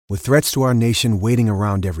With threats to our nation waiting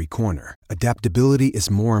around every corner, adaptability is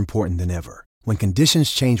more important than ever. When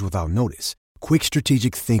conditions change without notice, quick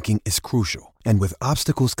strategic thinking is crucial. And with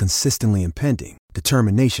obstacles consistently impending,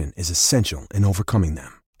 determination is essential in overcoming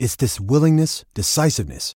them. It's this willingness,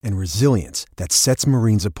 decisiveness, and resilience that sets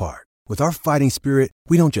Marines apart. With our fighting spirit,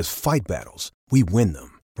 we don't just fight battles, we win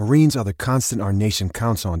them. Marines are the constant our nation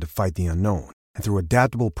counts on to fight the unknown. And through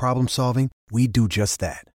adaptable problem solving, we do just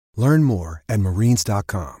that. Learn more at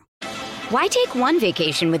marines.com. Why take one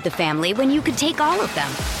vacation with the family when you could take all of them?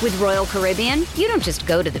 With Royal Caribbean, you don't just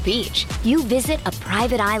go to the beach. You visit a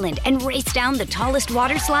private island and race down the tallest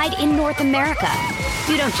water slide in North America.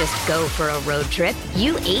 You don't just go for a road trip.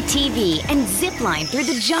 You ATV and zip line through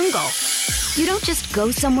the jungle. You don't just go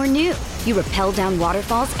somewhere new. You rappel down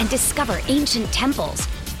waterfalls and discover ancient temples.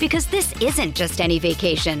 Because this isn't just any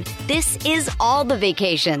vacation. This is all the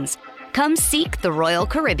vacations. Come seek the Royal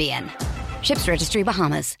Caribbean. Ships Registry,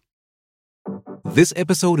 Bahamas. This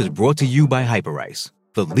episode is brought to you by Hyperice,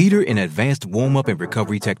 the leader in advanced warm-up and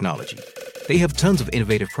recovery technology. They have tons of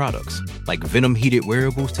innovative products, like Venom-heated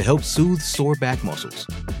wearables to help soothe sore back muscles,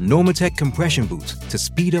 Normatec compression boots to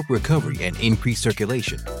speed up recovery and increase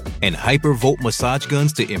circulation, and Hypervolt massage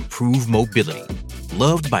guns to improve mobility.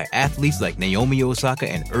 Loved by athletes like Naomi Osaka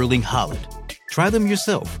and Erling Haaland. Try them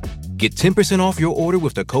yourself. Get 10% off your order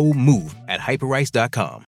with the code MOVE at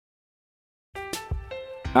Hyperice.com.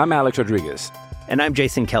 I'm Alex Rodriguez. And I'm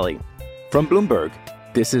Jason Kelly. From Bloomberg,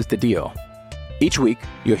 this is The Deal. Each week,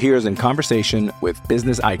 you'll hear us in conversation with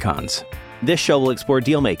business icons. This show will explore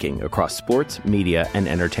deal-making across sports, media, and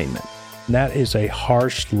entertainment. That is a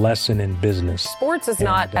harsh lesson in business. Sports is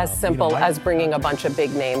not as simple as bringing a bunch of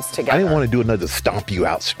big names together. I didn't want to do another stomp you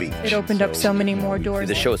out speech. It opened up so many more doors.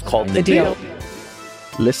 The show is called The Deal.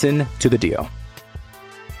 Listen to The Deal.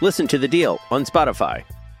 Listen to The Deal on Spotify.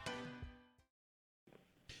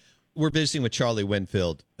 We're visiting with Charlie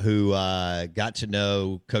Winfield, who got to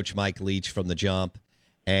know Coach Mike Leach from the jump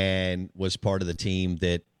and was part of the team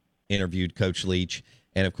that interviewed Coach Leach.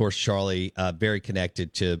 And, of course, Charlie, very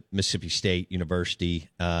connected to Mississippi State University,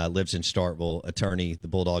 lives in Starkville, attorney, the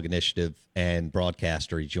Bulldog Initiative, and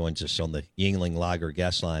broadcaster. He joins us on the Yingling Lager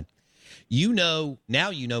guest line. Now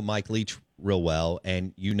you know Mike Leach real well,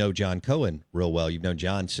 and you know John Cohen real well. You've known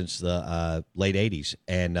John since the late 80s.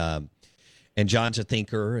 And John's a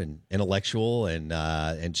thinker and intellectual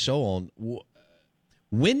and so on.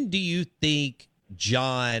 When do you think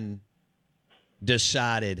John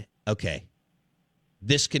decided, okay,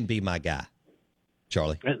 this can be my guy,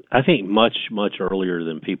 Charlie? I think much, much earlier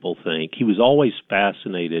than people think. He was always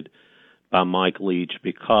fascinated by Mike Leach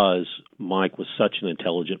because Mike was such an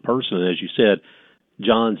intelligent person. And as you said,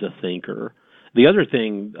 John's a thinker. The other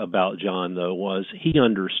thing about John, though, was he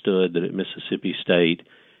understood that at Mississippi State,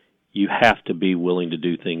 you have to be willing to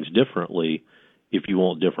do things differently if you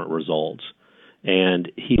want different results. And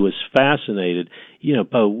he was fascinated. You know,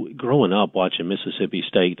 Bo, growing up watching Mississippi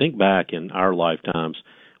State, think back in our lifetimes,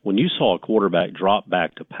 when you saw a quarterback drop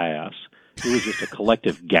back to pass, it was just a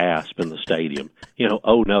collective gasp in the stadium. You know,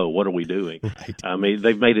 oh no, what are we doing? Right. I mean,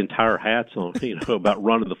 they've made entire hats on, about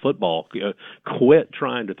running the football. Quit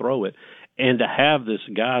trying to throw it. And to have this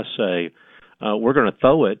guy say, we're going to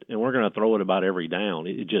throw it, and we're going to throw it about every down.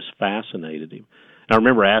 It just fascinated him. And I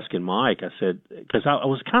remember asking Mike, I said, because I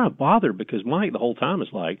was kind of bothered because Mike the whole time is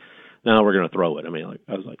like, no, we're going to throw it. I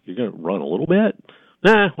was like, you're going to run a little bit?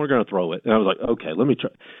 Nah, we're going to throw it. And I was like, okay, let me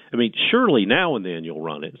try. I mean, surely now and then you'll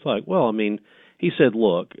run it. It's like, well, I mean, he said,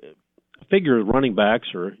 look, I figure running backs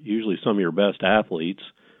are usually some of your best athletes,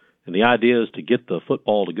 and the idea is to get the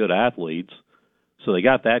football to good athletes, so they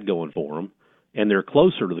got that going for them. And they're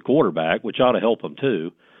closer to the quarterback, which ought to help them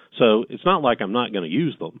too. So it's not like I'm not going to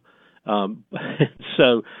use them.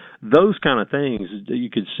 So those kind of things you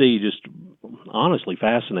could see just honestly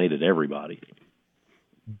fascinated everybody.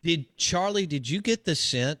 Did you get the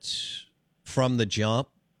sense from the jump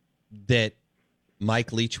that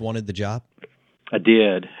Mike Leach wanted the job? I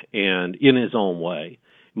did, and in his own way.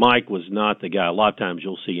 Mike was not the guy. A lot of times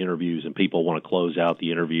you'll see interviews and people want to close out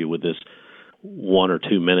the interview with this 1 or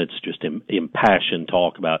 2 minutes just impassioned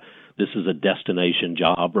talk about this is a destination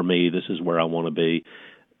job for me, this is where I want to be.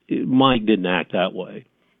 Mike didn't act that way,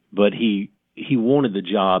 but he wanted the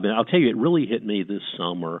job. And I'll tell you, it really hit me this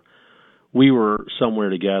summer. We were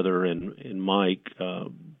somewhere together, and Mike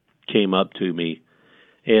came up to me,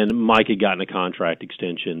 and Mike had gotten a contract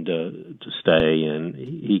extension to stay, and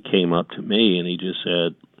he came up to me, and he just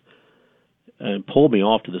said, and pulled me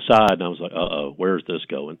off to the side, and I was like, uh-oh, where's this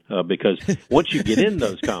going? Because once you get in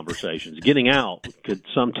those conversations, getting out could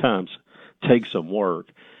sometimes take some work.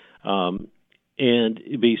 And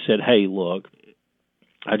he said, hey, look,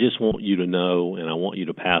 I just want you to know, and I want you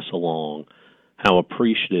to pass along how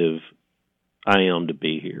appreciative I am to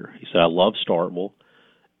be here. He said, I love Starkville,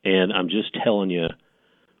 and I'm just telling you,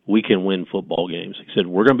 we can win football games. He said,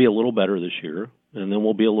 we're going to be a little better this year, and then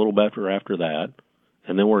we'll be a little better after that,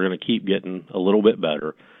 and then we're going to keep getting a little bit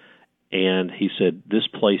better. And he said, this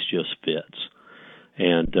place just fits.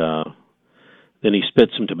 And then he spit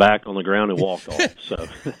some tobacco on the ground and walked off. So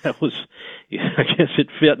that was, I guess it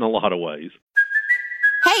fit in a lot of ways.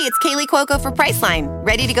 Hey, it's Kaylee Cuoco for Priceline.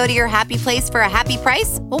 Ready to go to your happy place for a happy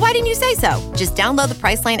price? Well, why didn't you say so? Just download the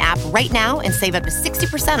Priceline app right now and save up to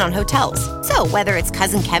 60% on hotels. So whether it's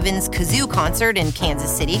Cousin Kevin's Kazoo Concert in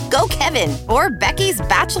Kansas City, go Kevin, or Becky's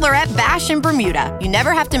Bachelorette Bash in Bermuda, you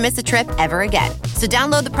never have to miss a trip ever again. So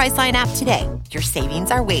download the Priceline app today. Your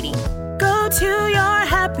savings are waiting. Go to your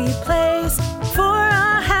happy place for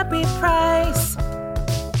a happy price.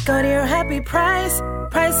 Go to your happy price,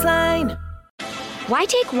 Priceline. Why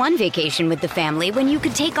take one vacation with the family when you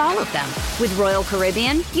could take all of them? With Royal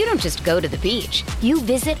Caribbean, you don't just go to the beach. You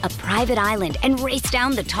visit a private island and race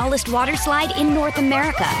down the tallest water slide in North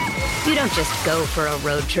America. You don't just go for a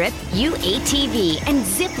road trip. You ATV and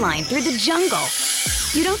zip line through the jungle.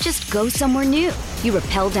 You don't just go somewhere new. You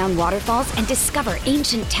rappel down waterfalls and discover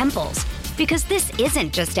ancient temples. Because this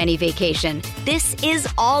isn't just any vacation. This is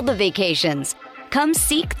all the vacations. Come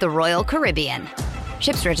seek the Royal Caribbean.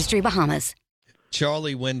 Ships Registry, Bahamas.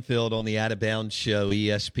 Charlie Winfield on the Out of Bounds show,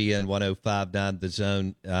 ESPN 105.9 The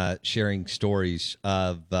Zone, sharing stories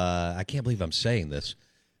of, I can't believe I'm saying this,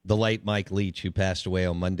 the late Mike Leach, who passed away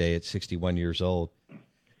on Monday at 61 years old.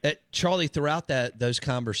 Charlie, throughout those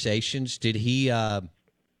conversations, did he ever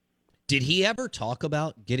talk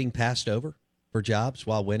about getting passed over for jobs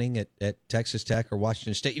while winning at Texas Tech or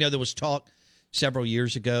Washington State? You know, there was talk several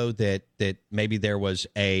years ago that maybe there was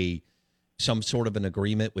some sort of an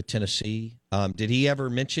agreement with Tennessee. Did he ever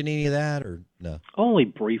mention any of that, or no? Only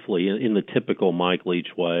briefly, in the typical Mike Leach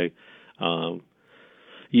way. Kind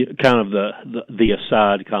of the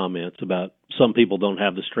aside comments about some people don't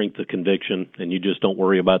have the strength of conviction, and you just don't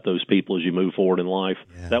worry about those people as you move forward in life.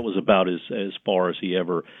 Yeah. That was about as far as he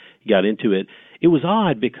ever got into it. It was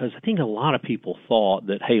odd because I think a lot of people thought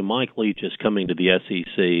that, hey, Mike Leach is coming to the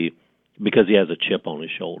SEC because he has a chip on his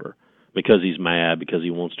shoulder, because he's mad, because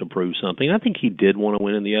he wants to prove something. I think he did want to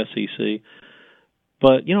win in the SEC.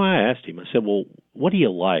 But, you know, I asked him, I said, well, what do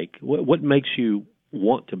you like? What makes you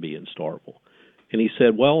want to be in Starkville? And he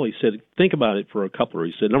said, think about it for a couple of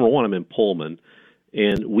reasons. He said, number one, I'm in Pullman,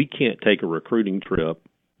 and we can't take a recruiting trip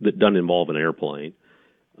that doesn't involve an airplane.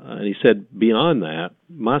 And he said, beyond that,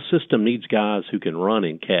 my system needs guys who can run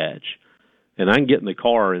and catch. And I can get in the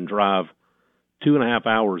car and drive 2.5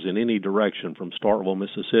 hours in any direction from Starkville,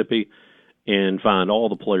 Mississippi, and find all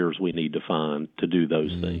the players we need to find to do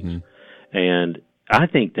those things. And I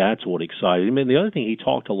think that's what excited him. And the other thing he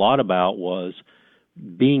talked a lot about was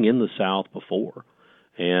being in the South before,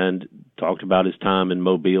 and talked about his time in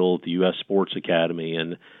Mobile at the U.S. Sports Academy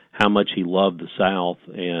and how much he loved the South.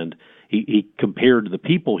 And he compared the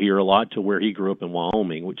people here a lot to where he grew up in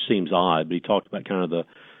Wyoming, which seems odd, but he talked about kind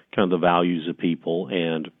of the values of people,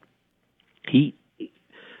 and he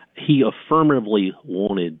affirmatively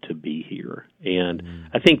wanted to be here. And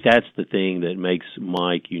I think that's the thing that makes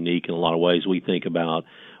Mike unique in a lot of ways. We think about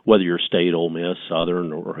whether you're State, Ole Miss,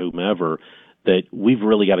 Southern, or whomever, that we've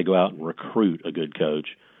really got to go out and recruit a good coach.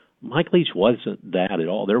 Mike Leach wasn't that at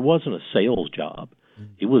all. There wasn't a sales job.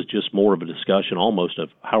 It was just more of a discussion almost of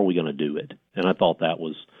how are we going to do it. And I thought that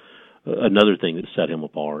was another thing that set him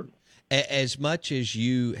apart. As much as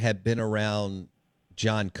you have been around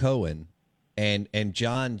John Cohen, and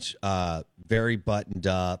John's very buttoned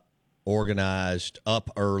up, organized, up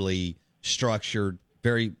early, structured,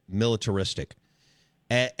 very militaristic.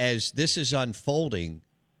 As this is unfolding,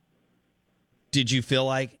 did you feel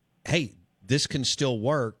like, hey, this can still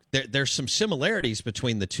work? There's some similarities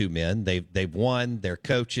between the two men. They've won, they're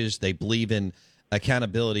coaches, they believe in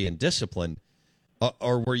accountability and discipline.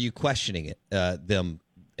 Or were you questioning it, them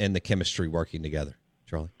and the chemistry working together,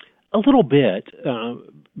 Charlie? A little bit,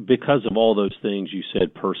 because of all those things you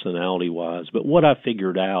said personality-wise. But what I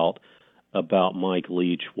figured out about Mike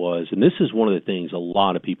Leach was, and this is one of the things a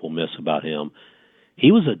lot of people miss about him,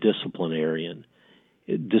 he was a disciplinarian.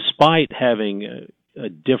 Despite having a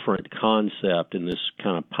different concept in this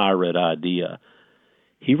kind of pirate idea,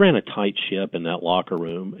 he ran a tight ship in that locker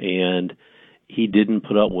room, and he didn't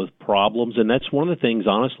put up with problems. And that's one of the things,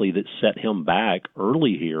 honestly, that set him back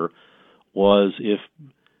early here, was if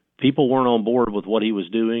people weren't on board with what he was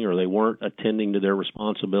doing or they weren't attending to their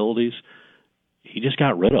responsibilities, he just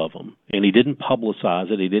got rid of them, and he didn't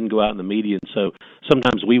publicize it. He didn't go out in the media. And so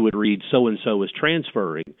sometimes we would read so-and-so is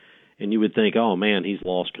transferring, and you would think, oh, man, he's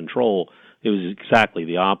lost control. It was exactly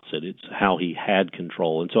the opposite. It's how he had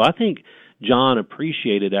control. And so I think John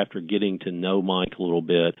appreciated, after getting to know Mike a little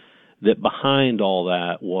bit, that behind all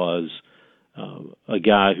that was a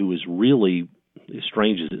guy who was really, as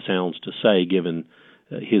strange as it sounds to say, given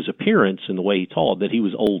his appearance and the way he taught, that he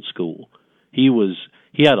was old school.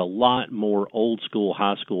 He had a lot more old school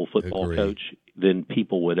high school football coach than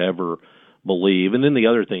people would ever believe. And then the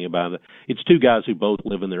other thing about it, it's two guys who both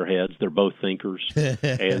live in their heads. They're both thinkers.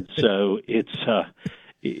 And so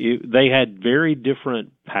they had very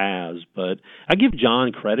different paths, but I give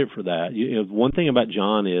John credit for that. One thing about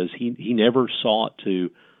John is he never sought to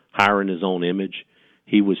hire in his own image.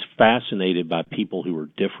 He was fascinated by people who were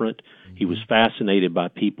different. He was fascinated by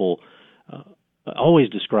people. I always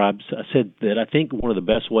said that I think one of the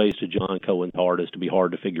best ways to John Cohen's heart is to be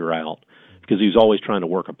hard to figure out, because he was always trying to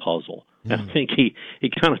work a puzzle. And I think he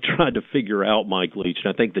kind of tried to figure out Mike Leach,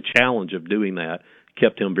 and I think the challenge of doing that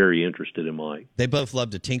kept him very interested in Mike. They both love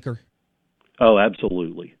to tinker? Oh,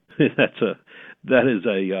 absolutely. That's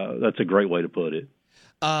a great way to put it.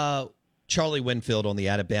 Charlie Winfield on the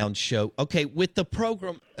Out of Bounds show. Okay, with the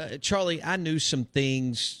program, Charlie, I knew some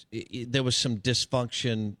things. There was some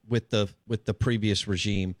dysfunction with the previous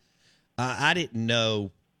regime. I didn't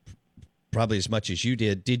know probably as much as you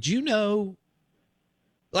did. Did you know?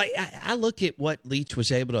 Like, I look at what Leach was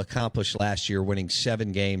able to accomplish last year, winning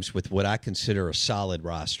 7 games with what I consider a solid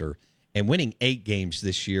roster, and winning 8 games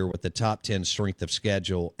this year with the top 10 strength of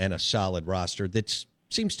schedule and a solid roster that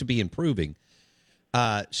seems to be improving.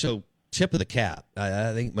 So tip of the cap.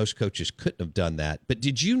 I think most coaches couldn't have done that. But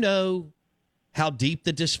did you know how deep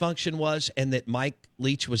the dysfunction was, and that Mike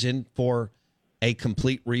Leach was in for a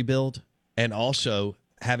complete rebuild, and also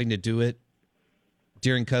having to do it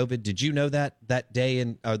during COVID? Did you know that day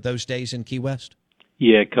in those days in Key West?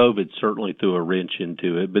 Yeah, COVID certainly threw a wrench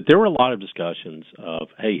into it, but there were a lot of discussions of,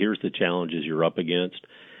 hey, here's the challenges you're up against.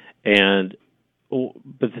 But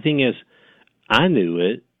the thing is, I knew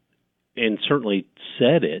it and certainly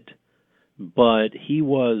said it, but he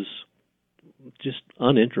was just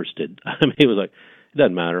uninterested. I mean, he was like, it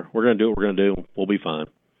doesn't matter. We're going to do what we're going to do. We'll be fine.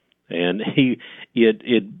 And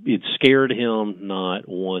it scared him not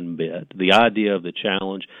one bit. The idea of the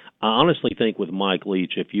challenge, I honestly think with Mike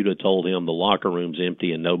Leach, if you'd have told him the locker room's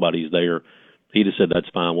empty and nobody's there, he'd have said, that's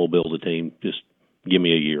fine, we'll build a team. Just give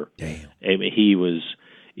me a year. Damn. I mean, he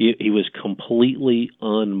was completely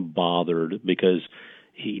unbothered, because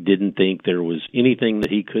he didn't think there was anything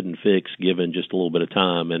that he couldn't fix given just a little bit of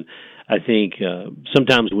time. And I think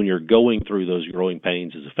sometimes when you're going through those growing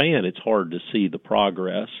pains as a fan, it's hard to see the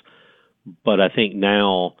progress. But I think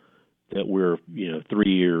now that we're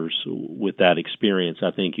 3 years with that experience,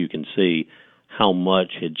 I think you can see how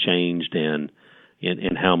much had changed and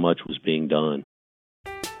how much was being done.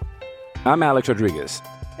 I'm Alex Rodriguez.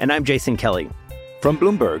 And I'm Jason Kelly. From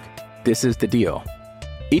Bloomberg, this is The Deal.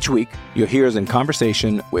 Each week, you'll hear us in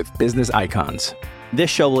conversation with business icons. This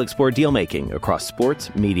show will explore deal-making across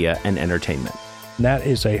sports, media, and entertainment. That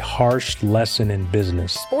is a harsh lesson in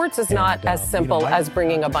business. Sports is not as simple as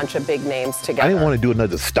bringing a bunch of big names together. I didn't want to do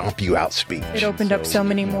another stomp you out speech. It opened up so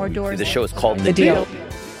many more doors. The show is called The Deal.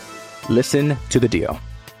 Listen to The Deal.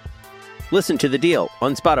 Listen to The Deal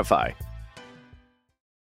on Spotify.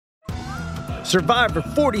 Survivor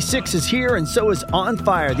 46 is here, and so is On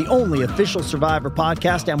Fire, the only official Survivor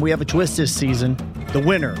podcast, and we have a twist this season. The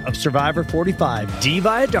winner of Survivor 45, Dee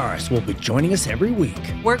Valladares, will be joining us every week.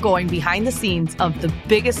 We're going behind the scenes of the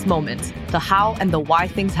biggest moments, the how and the why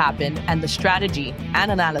things happen, and the strategy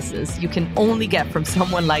and analysis you can only get from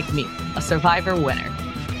someone like me, a Survivor winner.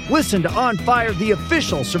 Listen to On Fire, the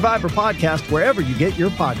official Survivor podcast, wherever you get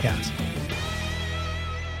your podcasts.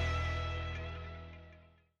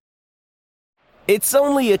 It's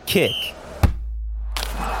only a kick,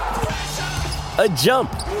 a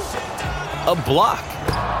jump, a block.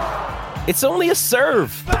 It's only a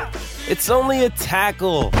serve. It's only a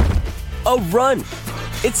tackle, a run.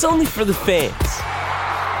 It's only for the fans.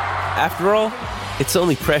 After all, it's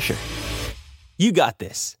only pressure. You got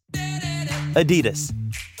this. Adidas.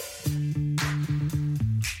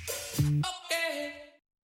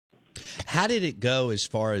 How did it go as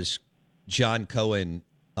far as John Cohen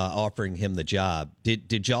offering him the job?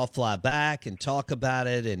 Did y'all fly back and talk about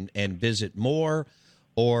it and visit more?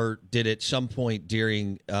 Or did at some point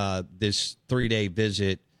during this 3-day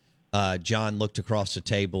visit, John looked across the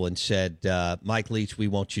table and said, Mike Leach, we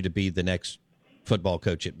want you to be the next football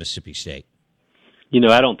coach at Mississippi State?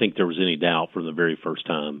 I don't think there was any doubt from the very first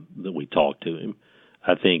time that we talked to him.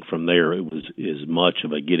 I think from there it was as much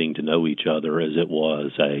of a getting to know each other as it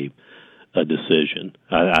was a decision.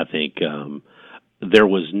 I think there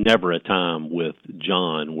was never a time with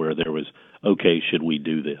John where there was, okay, should we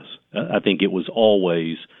do this? I think it was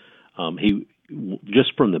always, he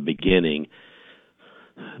just from the beginning,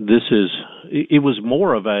 it was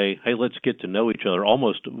more of a, hey, let's get to know each other,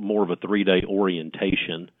 almost more of a 3-day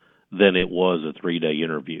orientation than it was a 3-day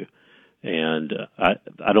interview. And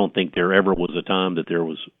I don't think there ever was a time that there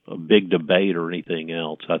was a big debate or anything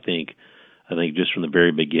else. I think just from the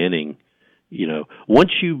very beginning,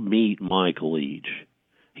 once you meet Mike Leach,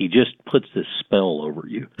 he just puts this spell over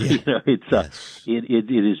you. Yeah.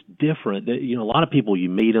 It is different. A lot of people, you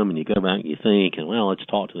meet them and you go back and you think, and well, let's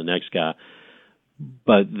talk to the next guy.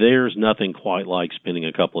 But there's nothing quite like spending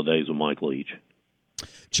a couple of days with Mike Leach.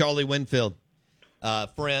 Charlie Winfield,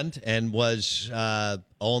 friend, and was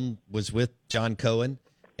with John Cohen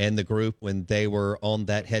and the group when they were on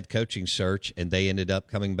that head coaching search, and they ended up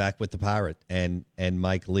coming back with the Pirate and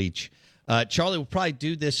Mike Leach. Charlie, we'll probably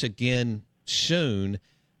do this again soon,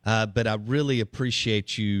 but I really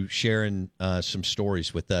appreciate you sharing some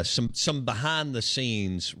stories with us, some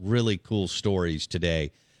behind-the-scenes, really cool stories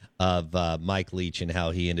today of Mike Leach and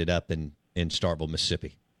how he ended up in Starkville,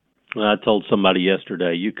 Mississippi. I told somebody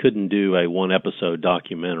yesterday you couldn't do a one-episode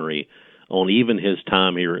documentary on even his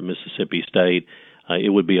time here at Mississippi State. It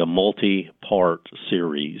would be a multi-part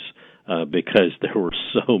series because there were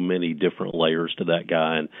so many different layers to that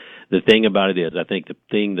guy. And the thing about it is, I think the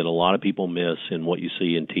thing that a lot of people miss in what you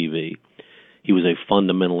see in TV, he was a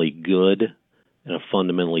fundamentally good and a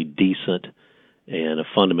fundamentally decent and a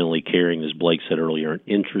fundamentally caring, as Blake said earlier, an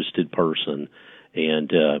interested person.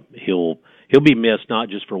 And he'll be missed not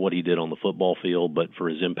just for what he did on the football field, but for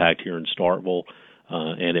his impact here in Starkville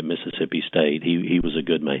and at Mississippi State. He was a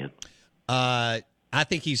good man. I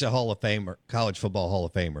think he's a Hall of Famer, college football Hall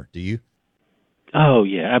of Famer. Do you? Oh,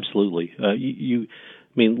 yeah, absolutely.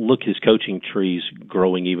 Look, his coaching trees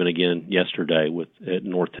growing even again yesterday at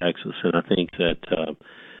North Texas, and I think that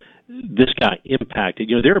this guy impacted.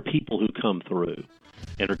 There are people who come through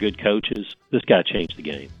and are good coaches. This guy changed the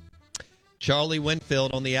game. Charlie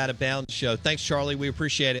Winfield on the Out of Bounds Show. Thanks, Charlie. We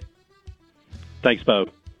appreciate it. Thanks, Bo.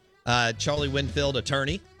 Charlie Winfield,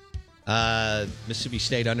 attorney, Mississippi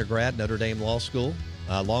State undergrad, Notre Dame Law School,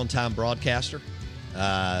 longtime broadcaster,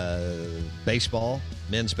 baseball,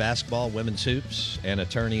 men's basketball, women's hoops, and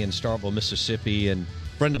attorney in Starkville, Mississippi, and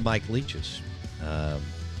friend of Mike Leach's,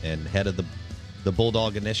 and head of the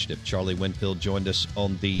Bulldog Initiative. Charlie Winfield joined us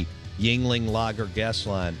on the Yuengling Lager guest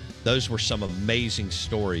line. Those were some amazing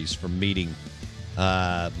stories from meeting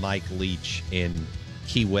Mike Leach in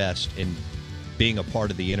Key West and being a part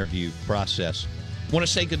of the interview process. I want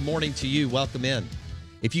to say good morning to you. Welcome in.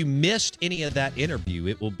 If you missed any of that interview,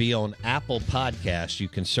 it will be on Apple Podcasts. You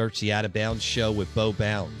can search the Out of Bounds Show with Bo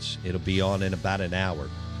Bounds. It'll be on in about an hour.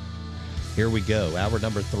 Here we go. Hour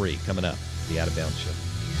number 3 coming up. The Out of Bounds Show.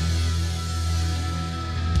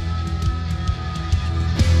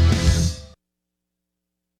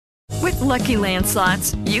 With Lucky Land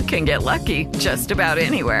Slots, you can get lucky just about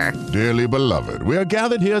anywhere. Dearly beloved, we are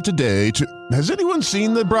gathered here today to... Has anyone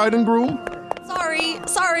seen the bride and groom?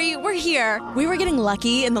 Sorry, we're here. We were getting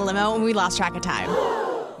lucky in the limo and we lost track of time.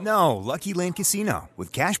 No, Lucky Land Casino,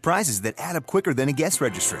 with cash prizes that add up quicker than a guest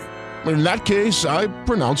registry. In that case, I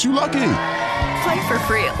pronounce you lucky. Play for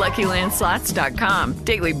free at LuckyLandSlots.com.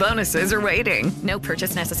 Daily bonuses are waiting. No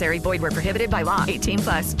purchase necessary. Void where prohibited by law.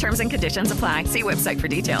 18+. Terms and conditions apply. See website for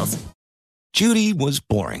details. Judy was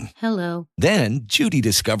boring. Hello. Then Judy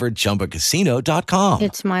discovered ChumbaCasino.com.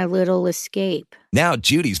 It's my little escape. Now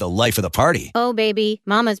Judy's the life of the party. Oh, baby,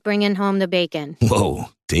 mama's bringing home the bacon. Whoa,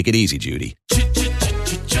 take it easy, Judy.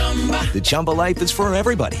 The Chumba life is for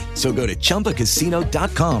everybody. So go to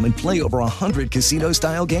ChumbaCasino.com and play over 100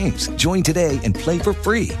 casino-style games. Join today and play for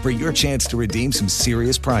free for your chance to redeem some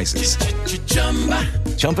serious prizes.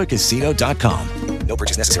 ChumbaCasino.com. No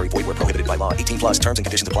purchase necessary. Void where prohibited by law. 18+. Terms and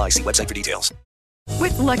conditions apply. See website for details.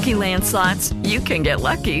 With Lucky Land Slots, you can get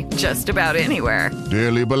lucky just about anywhere.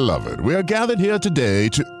 Dearly beloved, we are gathered here today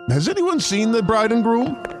to... Has anyone seen the bride and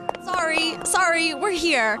groom? Sorry, we're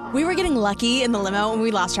here. We were getting lucky in the limo and we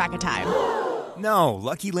lost track of time. No,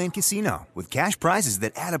 Lucky Land Casino, with cash prizes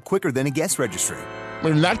that add up quicker than a guest registry.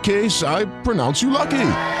 In that case, I pronounce you lucky.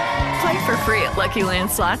 Play for free at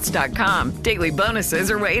LuckyLandSlots.com. Daily bonuses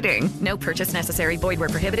are waiting. No purchase necessary. Void where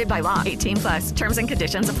prohibited by law. 18+. Terms and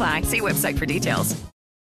conditions apply. See website for details.